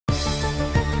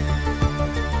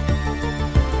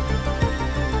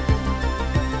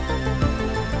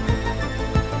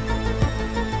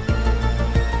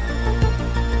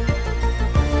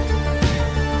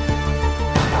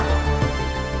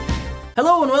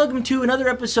and welcome to another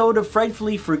episode of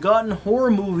Frightfully Forgotten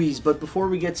Horror Movies. But before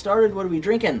we get started, what are we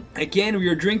drinking? Again, we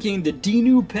are drinking the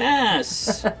Dinu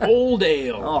Pass Old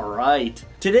Ale. Alright.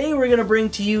 Today we're going to bring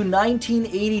to you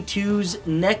 1982's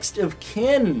Next of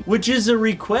Kin, which is a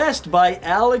request by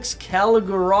Alex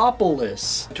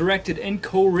Kalogeropoulos. Directed and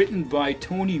co-written by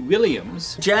Tony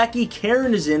Williams. Jackie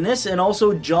Kerin is in this, and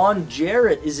also John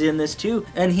Jarratt is in this too.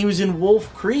 And he was in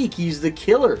Wolf Creek. He's the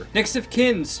killer. Next of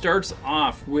Kin starts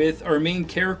off with our main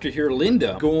character here,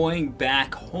 Linda, going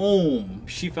back home.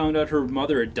 She found out her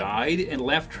mother had died and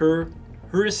left her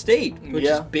estate, which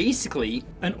is basically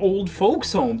an old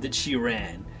folks home that she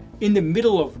ran in the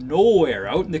middle of nowhere,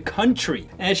 out in the country.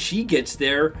 As she gets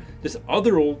there, this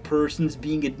other old person's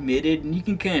being admitted, and you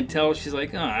can kind of tell she's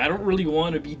like, oh, I don't really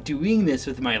want to be doing this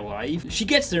with my life. She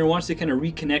gets there and wants to kind of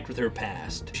reconnect with her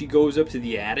past. She goes up to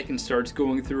the attic and starts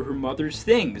going through her mother's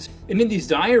things. And in these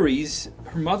diaries,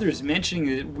 her mother's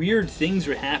mentioning that weird things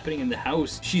are happening in the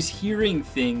house. She's hearing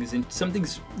things and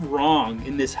something's wrong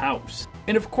in this house.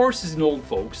 And of course, it's an old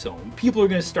folks home. People are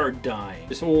going to start dying.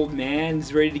 This old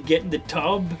man's ready to get in the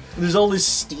tub. There's all this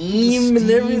steam and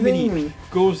everything. And he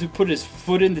goes to put his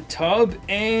foot in the tub,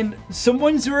 and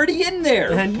someone's already in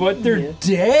there, but they're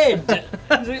dead.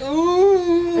 It's like,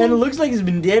 ooh. And it looks like he's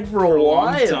been dead for a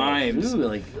while. Long time. Ooh,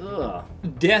 like, ugh.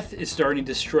 Death is starting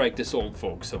to strike this old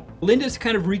folks home. Linda's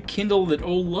kind of rekindled that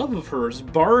old love of hers,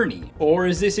 Barney, or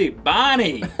as they say,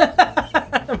 Bonnie.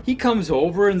 He comes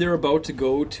over and they're about to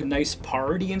go to a nice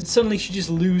party, and suddenly she just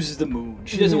loses the mood.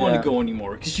 She doesn't want to go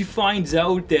anymore because she finds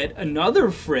out that another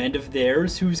friend of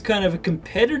theirs, who's kind of a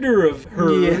competitor of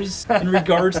hers in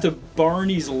regards to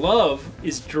Barney's love,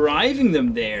 is driving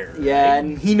them there. Yeah,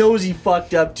 and he knows he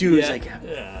fucked up too. He's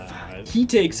like, he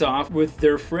takes off with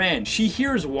their friend. She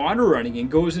hears water running and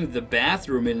goes into the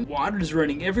bathroom, and water's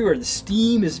running everywhere. The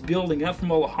steam is building up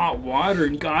from all the hot water,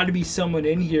 and gotta be someone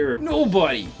in here.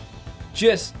 Nobody.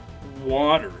 Just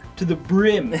water to the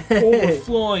brim,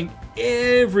 overflowing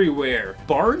everywhere.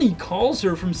 Barney calls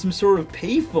her from some sort of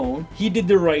payphone. He did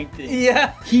the right thing.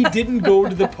 Yeah. He didn't go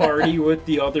to the party with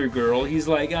the other girl. He's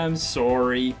like, I'm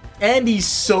sorry. And he's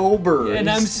sober. And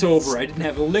I'm sober. I didn't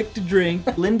have a lick to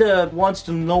drink. Linda wants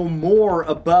to know more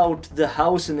about the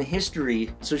house and the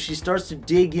history, so she starts to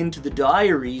dig into the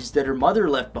diaries that her mother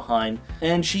left behind,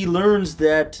 and she learns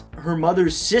that her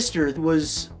mother's sister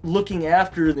was looking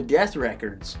after the death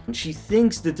records. And she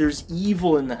thinks that there's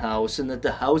evil in the house and that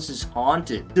the house is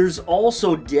haunted. There's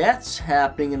also deaths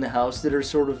happening in the house that are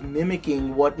sort of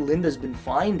mimicking what Linda's been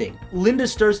finding. Linda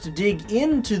starts to dig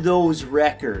into those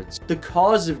records. The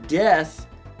cause of death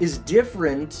is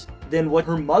different than what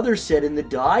her mother said in the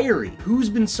diary. Who's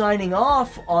been signing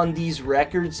off on these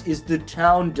records is the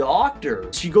town doctor.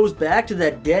 She goes back to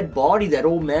that dead body, that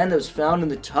old man that was found in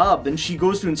the tub, and she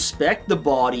goes to inspect the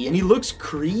body, and he looks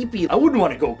creepy. I wouldn't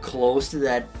want to go close to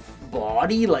that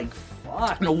body, like,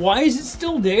 fuck. Now, why is it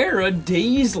still there?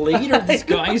 Days later, this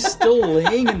guy's still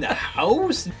laying in the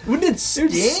house? Wouldn't it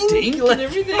stink? And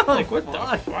everything? Like, what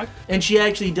the fuck? And she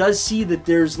actually does see that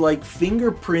there's, like,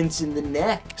 fingerprints in the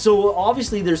neck. So,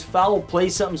 obviously, there's foul play.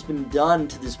 Something's been done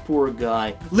to this poor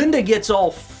guy. Linda gets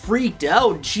all freaked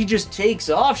out. She just takes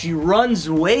off. She runs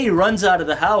away, runs out of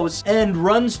the house, and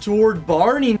runs toward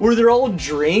Barney, where they're all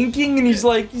drinking, and he's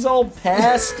all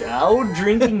passed out,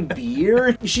 drinking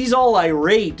beer. She's all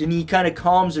irate, and he kind of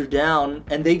calms her down,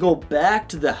 and they go back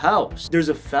to the house. There's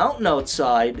a fountain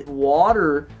outside.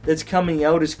 Water that's coming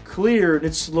out is clear, and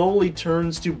it slowly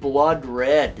turns to blood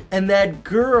red. And that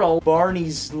girl,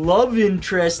 Barney's love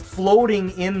interest, floating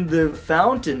in the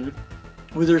fountain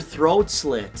with her throat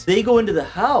slit. They go into the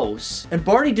house, and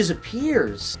Barney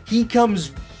disappears. He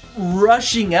comes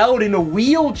rushing out in a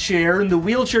wheelchair, and the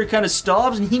wheelchair kind of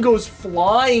stops, and he goes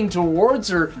flying towards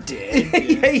her. Dead.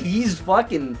 Yeah,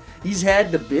 he's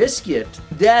had the biscuit.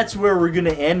 That's where we're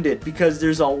gonna end it, because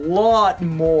there's a lot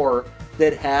more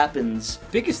that happens.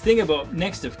 Biggest thing about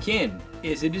Next of Kin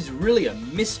is it is really a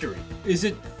mystery. Is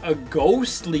it a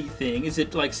ghostly thing? Is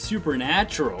it like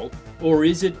supernatural? Or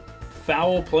is it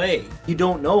foul play? You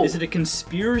don't know. Is it a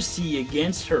conspiracy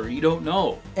against her? You don't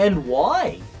know. And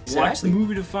why? Watch the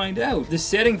movie to find out. The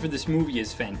setting for this movie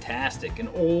is fantastic. An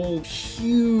old,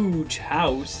 huge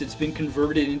house that's been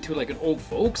converted into like an old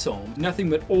folks home. Nothing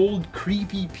but old,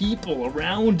 creepy people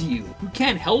around you who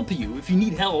can't help you. If you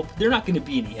need help, they're not going to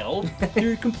be any help.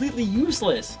 They're completely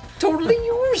useless. Totally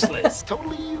useless.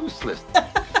 Totally useless.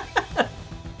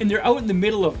 And they're out in the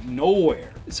middle of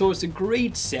nowhere. So it's a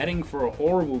great setting for a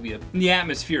horror movie. And the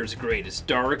atmosphere is great. It's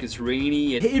dark, it's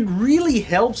rainy. It really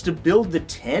helps to build the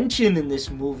tension in this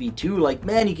movie too. Like,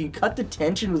 man, you can cut the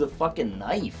tension with a fucking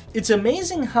knife. It's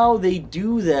amazing how they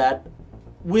do that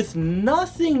with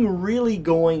nothing really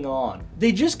going on.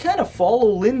 They just kind of follow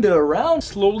Linda around.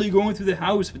 Slowly going through the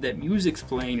house, but that music's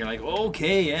playing. You're like,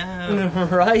 okay,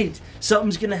 yeah. Right.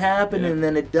 Something's gonna happen, and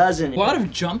then it doesn't. A lot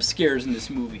of jump scares in this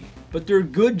movie, but they're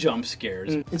good jump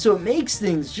scares. And so it makes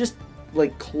things just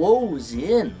like close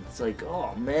in. It's like,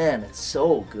 oh man, it's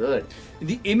so good.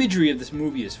 The imagery of this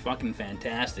movie is fucking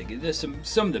fantastic. There's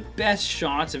some of the best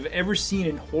shots I've ever seen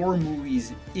in horror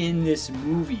movies in this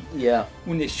movie. Yeah.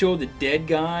 When they show the dead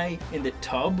guy in the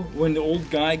tub, when the old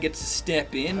guy gets to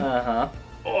step in. Uh-huh.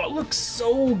 Oh, it looks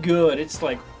so good. It's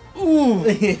like, ooh.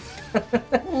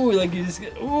 Ooh, like you just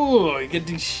get, ooh, you get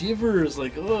these shivers.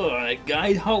 Like, oh, that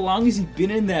guy, how long has he been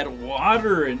in that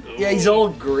water? And yeah, he's all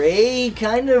gray,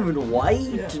 kind of, and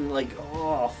white, and like,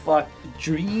 oh, fuck.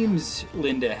 Dreams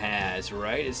Linda has,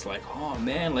 right? It's like, oh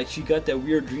man, like she got that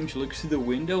weird dream. She looks through the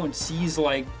window and sees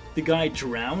like the guy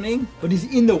drowning, but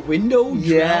he's in the window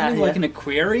drowning like an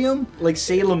aquarium. Like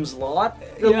Salem's Lot,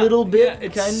 a little bit. Yeah,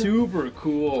 it's super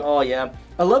cool. Oh yeah.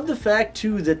 I love the fact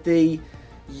too that they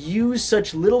use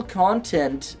such little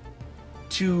content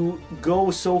to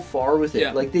go so far with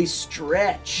it. Like they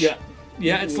stretch.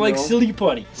 Yeah, it's like Silly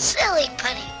Putty. Silly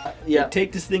Putty. They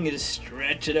take this thing and just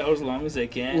stretch it out as long as they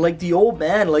can. Like the old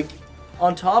man, like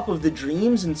on top of the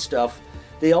dreams and stuff,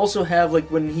 they also have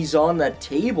like when he's on that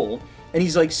table and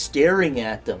he's like staring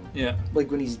at them. Yeah.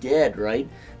 Like when he's dead, right?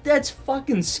 That's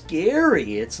fucking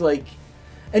scary. It's like,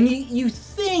 and you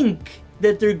think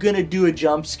that they're gonna do a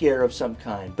jump scare of some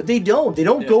kind, but they don't. They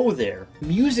don't go there.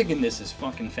 Music in this is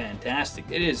fucking fantastic.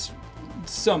 It is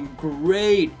some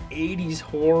great 80s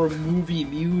horror movie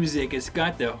music. It's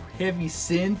got the heavy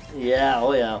synth. Yeah,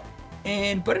 oh yeah.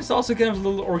 But it's also kind of a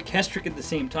little orchestric at the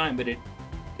same time, but it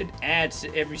adds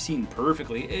to every scene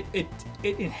perfectly. It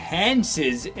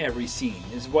enhances every scene,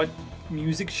 is what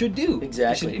music should do.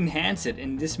 Exactly. It should enhance it,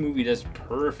 and this movie does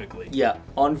perfectly. Yeah,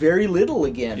 on very little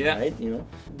again, right? You know,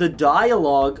 the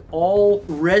dialogue all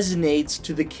resonates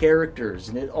to the characters,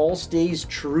 and it all stays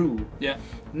true. Yeah.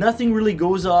 Nothing really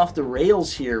goes off the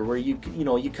rails here, where you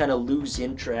kind of lose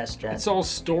interest. It's all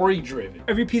story driven.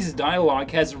 Every piece of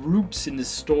dialogue has roots in the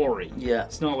story. Yeah.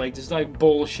 It's not like there's like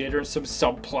bullshit or some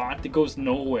subplot that goes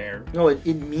nowhere. No, it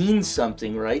means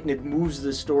something, right? And it moves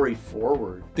the story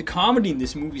forward. The comedy in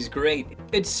this movie is great.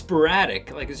 It's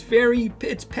sporadic. Like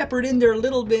it's peppered in there a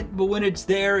little bit, but when it's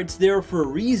there for a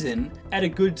reason at a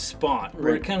good spot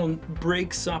where it kind of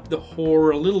breaks up the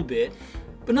horror a little bit.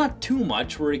 But not too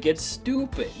much where it gets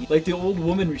stupid. Like the old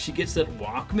woman when she gets that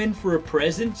Walkman for a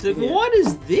present. She's like, what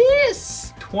is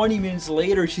this? 20 minutes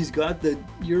later, she's got the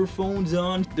earphones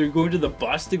on. They're going to the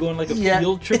bus to go on like a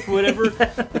field trip or whatever.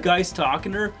 The guy's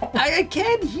talking to her. I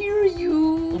can't hear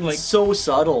you. Like, it's so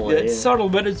subtle. Yeah, it's subtle,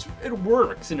 but it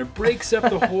works and it breaks up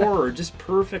the horror just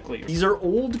perfectly. These are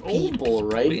old people,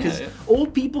 right? Because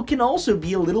old people can also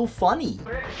be a little funny.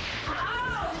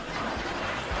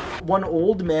 One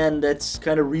old man that's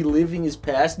kind of reliving his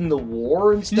past in the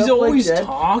war and stuff like that. He's always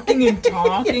talking and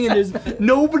talking, and there's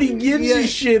nobody gives a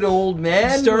shit, old man.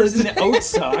 He starts in the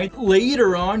outside.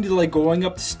 Later on, like going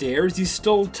up the stairs, he's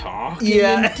still talking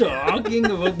and talking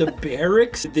about the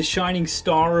barracks. The shining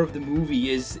star of the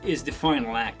movie is the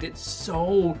final act. It's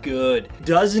so good.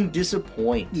 Doesn't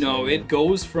disappoint. No, it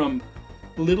goes from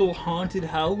little haunted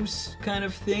house kind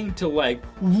of thing to like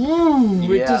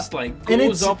woo, it just like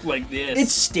goes up like this. It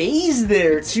stays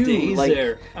there too. Stays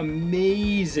there.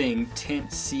 Amazing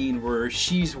tense scene where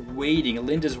she's waiting.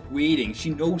 Linda's waiting. She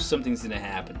knows something's gonna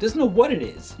happen. Doesn't know what it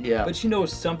is. Yeah. But she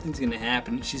knows something's gonna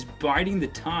happen. She's biding the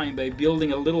time by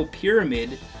building a little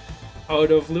pyramid out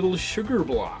of little sugar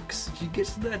blocks. She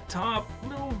gets to that top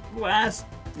little last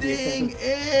thing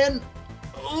and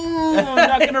I'm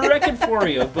not gonna wreck it for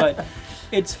you, but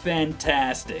it's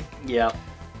fantastic. Yeah.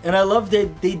 And I love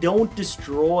that they don't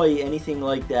destroy anything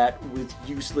like that with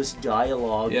useless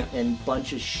dialogue and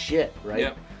bunch of shit, right?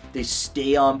 Yeah. They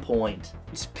stay on point.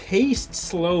 It's paced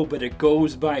slow, but it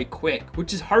goes by quick,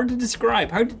 which is hard to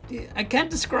describe. I can't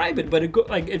describe it, but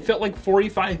it felt like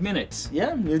 45 minutes.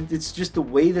 Yeah, it's just the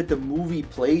way that the movie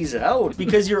plays out.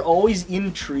 Because you're always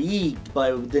intrigued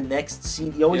by the next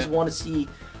scene. You always want to see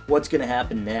what's going to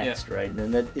happen next, right?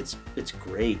 And that it's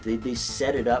great. They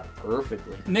set it up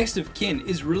perfectly. Next of Kin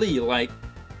is really like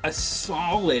a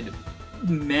solid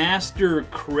master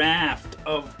craft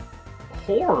of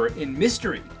horror and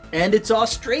mystery. And it's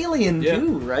Australian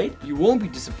too, right? You won't be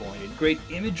disappointed. Great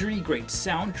imagery, great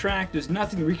soundtrack. There's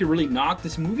nothing we could really knock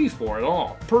this movie for at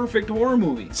all. Perfect horror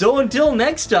movie. So until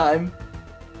next time,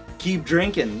 keep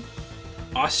drinking.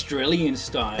 Australian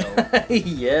style.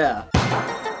 Yeah.